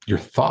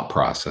thought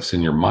process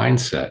and your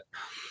mindset.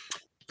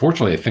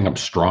 Fortunately, I think I'm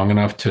strong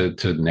enough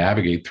to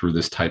navigate through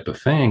this type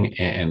of thing.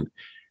 And,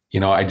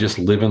 I just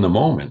live in the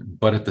moment.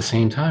 But at the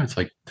same time, it's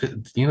like,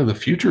 the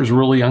future is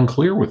really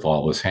unclear with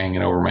all this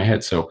hanging over my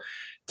head. So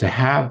to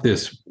have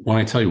this, when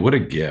I tell you, what a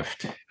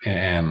gift.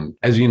 And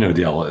as you know,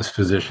 Dale, as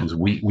physicians,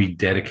 we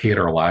dedicate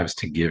our lives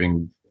to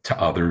giving to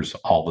others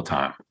all the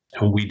time.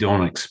 And we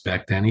don't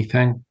expect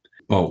anything.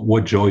 But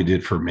what Joy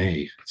did for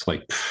me, it's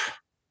like,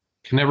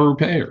 can never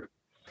repay her.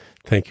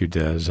 Thank you,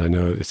 Des. I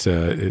know it's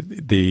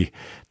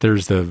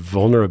there's the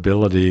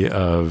vulnerability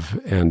of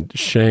and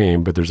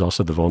shame, but there's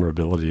also the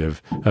vulnerability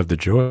of the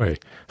joy.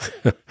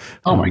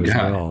 Oh my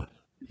God. Well.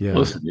 Yeah.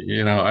 Listen,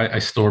 I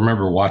still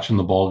remember watching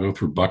the ball go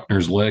through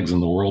Buckner's legs in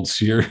the World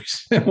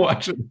Series and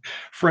watching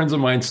friends of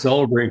mine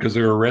celebrating because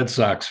they were Red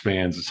Sox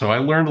fans. So I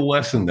learned a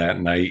lesson that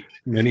night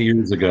many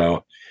years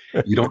ago.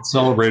 You don't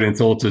celebrate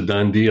until it's a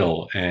done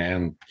deal.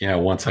 And,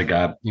 once I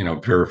got,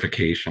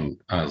 verification,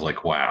 I was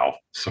like, wow.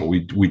 So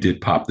we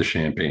did pop the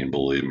champagne,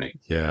 believe me.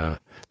 Yeah.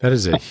 That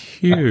is a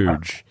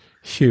huge,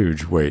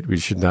 huge weight. We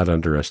should not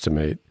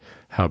underestimate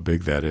how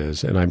big that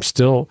is. And I'm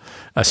still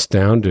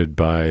astounded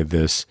by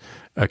this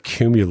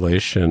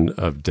accumulation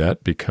of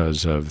debt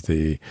because of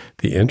the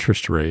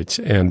interest rates.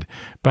 And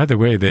by the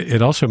way,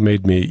 it also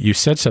made me, you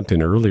said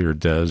something earlier,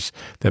 Des,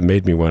 that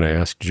made me want to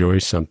ask Joy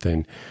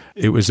something.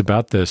 It was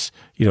about this,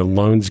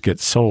 loans get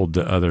sold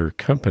to other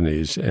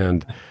companies.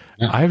 And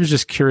I was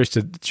just curious,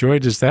 Joy,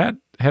 does that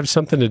have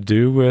something to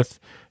do with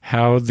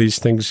how these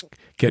things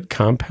get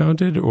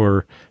compounded?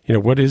 Or,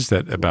 what is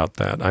that about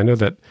that? I know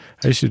that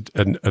I should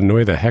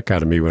annoy the heck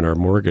out of me when our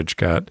mortgage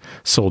got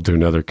sold to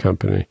another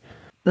company.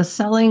 The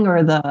selling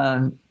or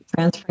the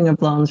transferring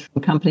of loans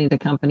from company to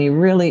company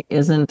really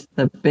isn't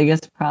the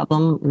biggest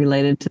problem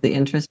related to the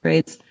interest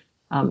rates.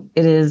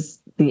 It is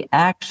the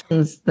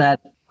actions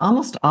that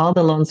almost all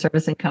the loan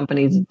servicing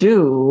companies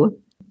do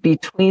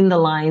between the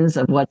lines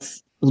of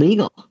what's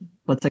legal,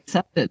 what's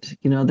accepted.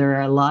 There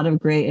are a lot of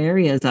gray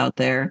areas out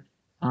there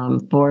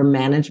for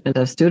management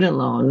of student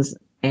loans.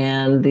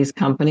 And these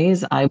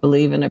companies, I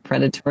believe, in a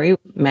predatory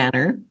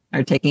manner,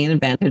 are taking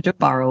advantage of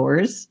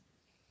borrowers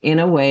in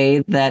a way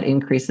that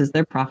increases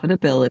their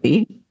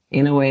profitability,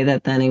 in a way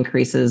that then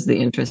increases the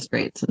interest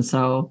rates. And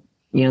so,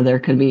 there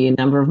could be a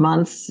number of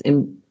months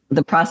in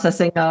the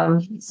processing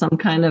of some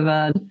kind of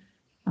a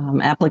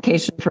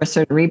application for a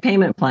certain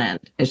repayment plan.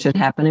 It should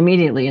happen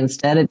immediately.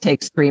 Instead, it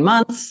takes 3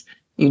 months.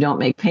 You don't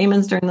make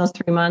payments during those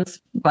 3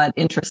 months, but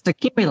interest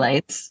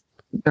accumulates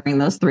during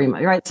those 3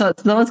 months, right? So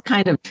it's those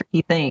kind of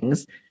tricky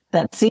things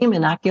that seem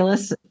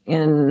innocuous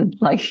in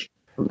like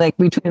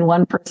between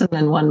one person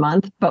and 1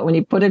 month. But when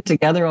you put it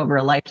together over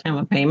a lifetime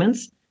of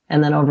payments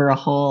and then over a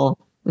whole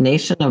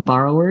nation of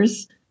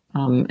borrowers,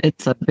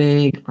 It's a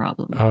big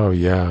problem. Oh,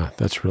 yeah,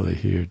 that's really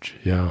huge.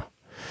 Yeah.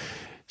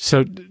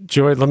 So,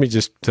 Joy, let me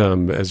just,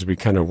 as we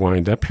kind of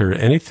wind up here,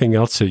 anything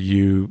else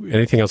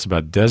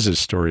about Des's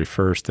story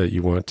first that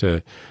you want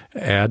to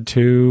add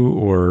to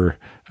or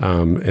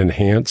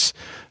enhance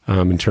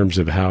in terms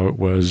of how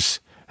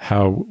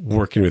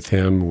working with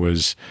him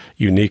was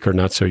unique or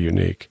not so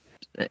unique?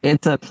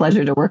 It's a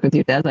pleasure to work with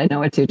you, Des. I know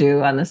what you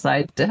do on the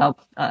side to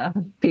help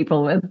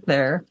people with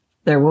their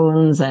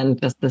wounds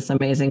and just this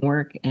amazing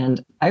work.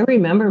 And I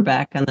remember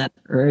back on that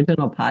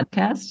original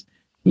podcast,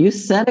 you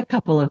said a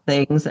couple of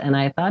things, and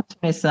I thought to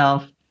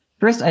myself,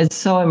 first, I was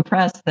so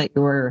impressed that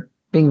you were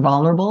being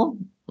vulnerable,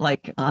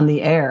 like on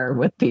the air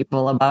with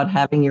people about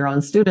having your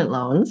own student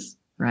loans,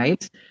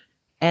 right?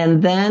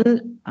 And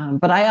then,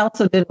 but I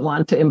also didn't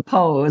want to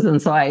impose,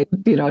 and so I,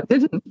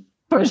 didn't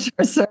push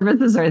our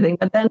services or anything.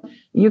 But then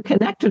you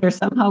connected, or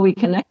somehow we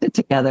connected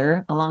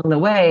together along the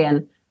way,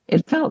 and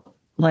it felt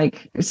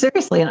like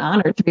seriously an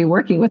honor to be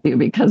working with you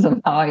because of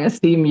how I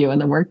esteem you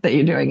and the work that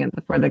you're doing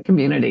for the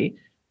community.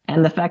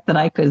 And the fact that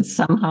I could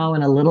somehow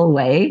in a little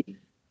way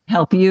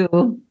help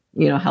you,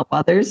 help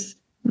others,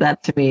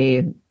 that to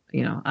me,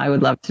 I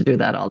would love to do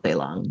that all day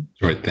long.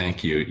 Right.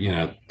 Thank you.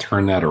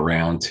 Turn that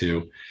around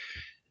to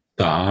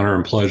the honor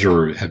and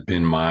pleasure have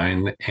been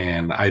mine.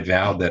 And I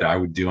vowed that I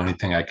would do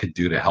anything I could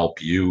do to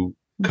help you,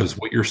 because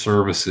what your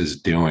service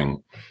is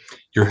doing,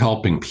 you're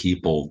helping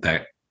people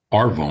that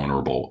are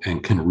vulnerable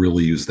and can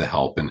really use the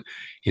help. And,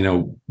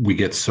 we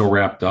get so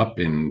wrapped up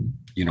in,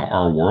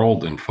 our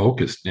world and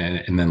focused,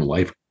 and then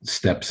life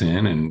steps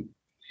in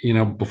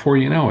and, before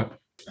you know it.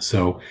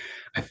 So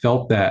I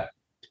felt that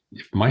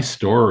if my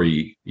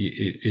story,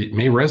 it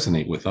may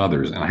resonate with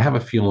others, and I have a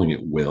feeling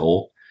it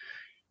will.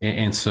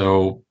 And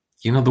so,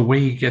 the way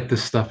you get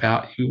this stuff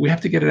out, we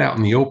have to get it out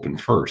in the open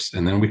first,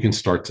 and then we can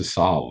start to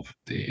solve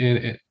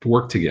and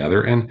work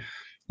together. And,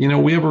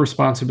 we have a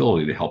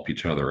responsibility to help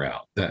each other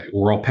out, that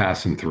we're all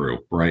passing through,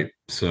 right?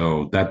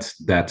 So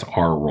that's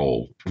our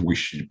role. We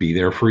should be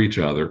there for each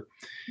other.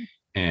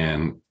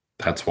 And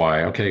that's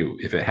why, okay,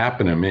 if it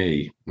happened to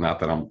me, not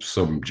that I'm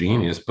some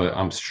genius, but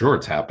I'm sure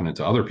it's happening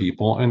to other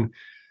people. And,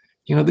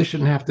 they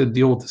shouldn't have to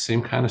deal with the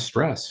same kind of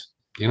stress.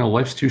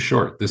 Life's too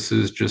short. This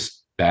is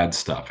just bad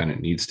stuff, and it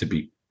needs to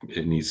be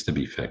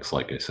fixed.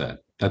 Like I said,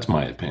 that's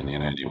my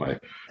opinion anyway.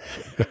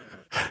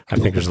 I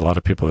think there's a lot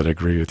of people that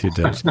agree with you,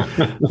 Des.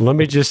 Let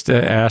me just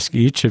ask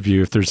each of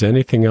you if there's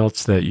anything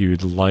else that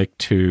you'd like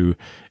to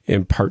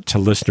impart to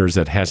listeners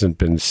that hasn't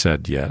been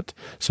said yet.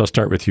 So I'll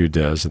start with you,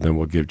 Des, and then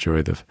we'll give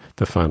Joy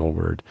the final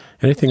word.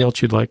 Anything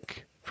else you'd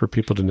like for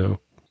people to know?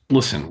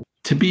 Listen,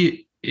 to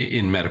be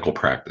in medical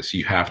practice,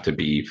 you have to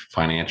be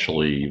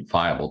financially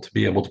viable to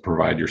be able to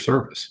provide your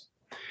service.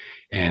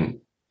 And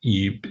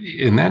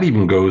that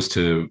even goes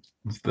to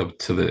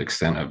the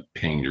extent of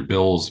paying your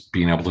bills,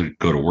 being able to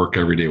go to work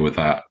every day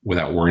without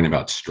worrying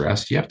about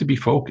stress. You have to be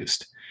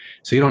focused.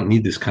 So you don't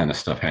need this kind of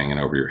stuff hanging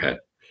over your head.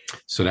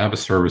 So to have a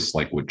service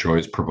like what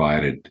Joy's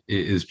provided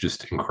is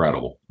just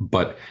incredible.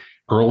 But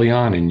early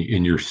on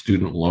in your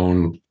student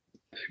loan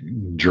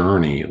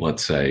journey,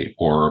 let's say,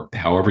 or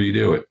however you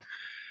do it,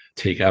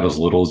 take out as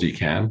little as you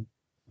can.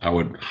 I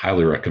would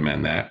highly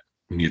recommend that.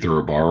 Neither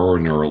a borrower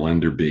nor a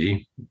lender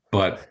be.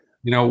 But,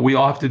 we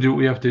all have to do what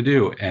we have to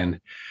do. And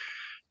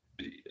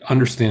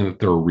understand that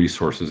there are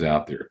resources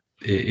out there.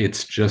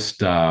 It's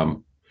just,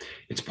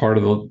 it's part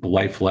of the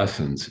life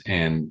lessons.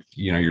 And,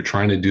 you're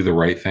trying to do the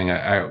right thing.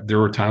 There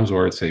were times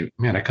where I'd say,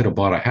 man, I could have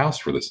bought a house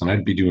for this and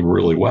I'd be doing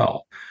really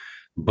well.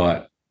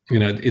 But,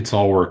 it's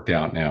all worked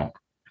out now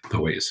the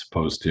way it's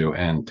supposed to.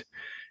 And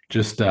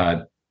just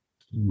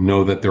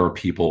know that there are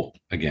people,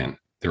 again,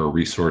 there are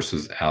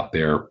resources out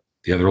there.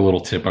 The other little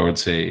tip I would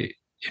say,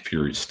 if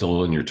you're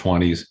still in your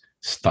 20s,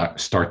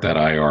 start that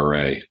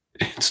IRA.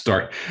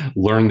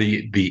 Learn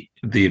the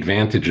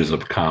advantages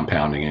of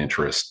compounding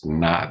interest,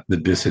 not the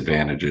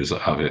disadvantages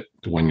of it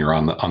when you're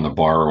on the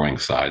borrowing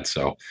side.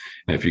 So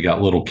if you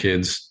got little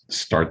kids,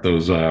 start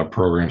those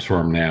programs for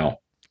them now.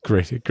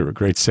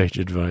 Great sage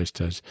advice,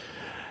 Des.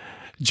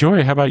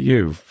 Joy, how about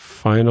you?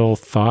 Final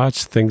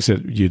thoughts, things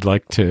that you'd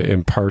like to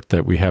impart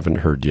that we haven't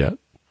heard yet?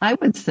 I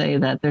would say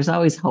that there's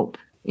always hope.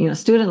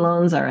 Student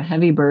loans are a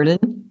heavy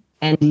burden,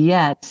 and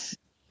yet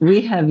we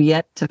have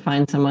yet to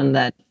find someone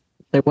that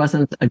there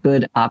wasn't a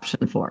good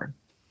option for,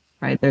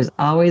 right? There's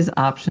always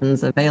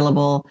options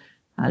available.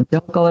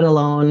 Don't go it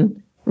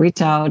alone.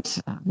 Reach out.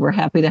 We're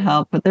happy to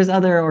help, but there's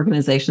other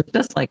organizations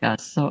just like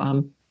us.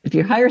 So if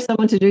you hire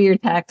someone to do your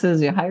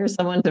taxes, you hire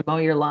someone to mow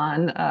your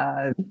lawn,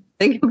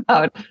 think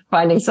about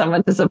finding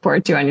someone to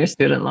support you on your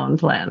student loan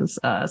plans.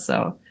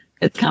 So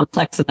it's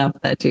complex enough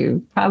that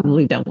you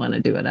probably don't want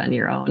to do it on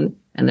your own,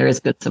 and there is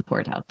good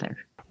support out there.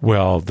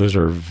 Well, those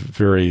are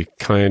very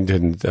kind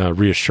and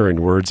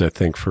reassuring words, I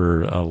think,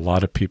 for a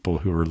lot of people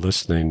who are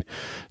listening.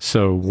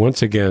 So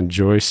once again,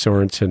 Joy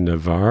Sorensen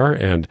Navarre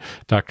and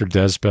Dr.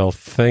 Des Bell,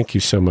 thank you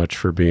so much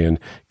for being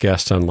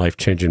guests on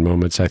Life-Changing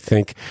Moments. I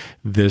think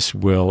this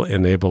will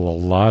enable a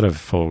lot of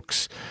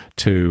folks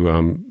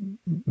to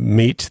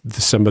meet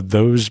some of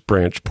those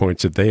branch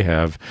points that they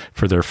have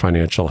for their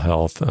financial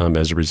health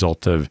as a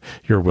result of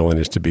your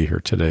willingness to be here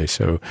today.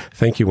 So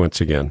thank you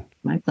once again.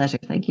 My pleasure.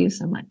 Thank you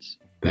so much.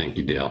 Thank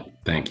you, Dale.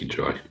 Thank you,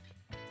 Joy.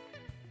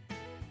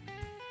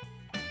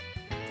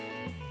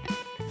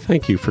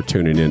 Thank you for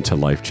tuning in to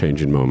Life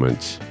Changing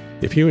Moments.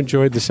 If you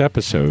enjoyed this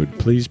episode,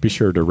 please be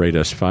sure to rate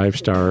us 5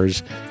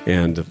 stars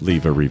and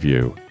leave a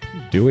review.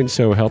 Doing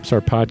so helps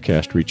our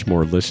podcast reach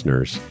more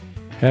listeners.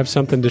 Have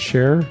something to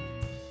share?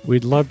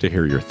 We'd love to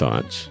hear your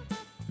thoughts.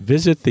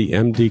 Visit the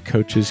MD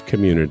Coaches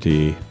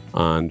community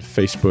on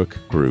Facebook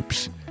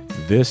groups.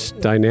 This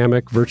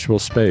dynamic virtual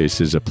space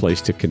is a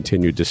place to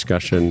continue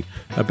discussion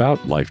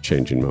about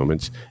life-changing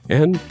moments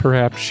and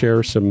perhaps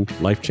share some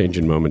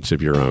life-changing moments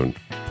of your own.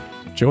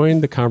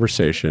 Join the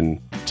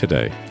conversation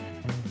today.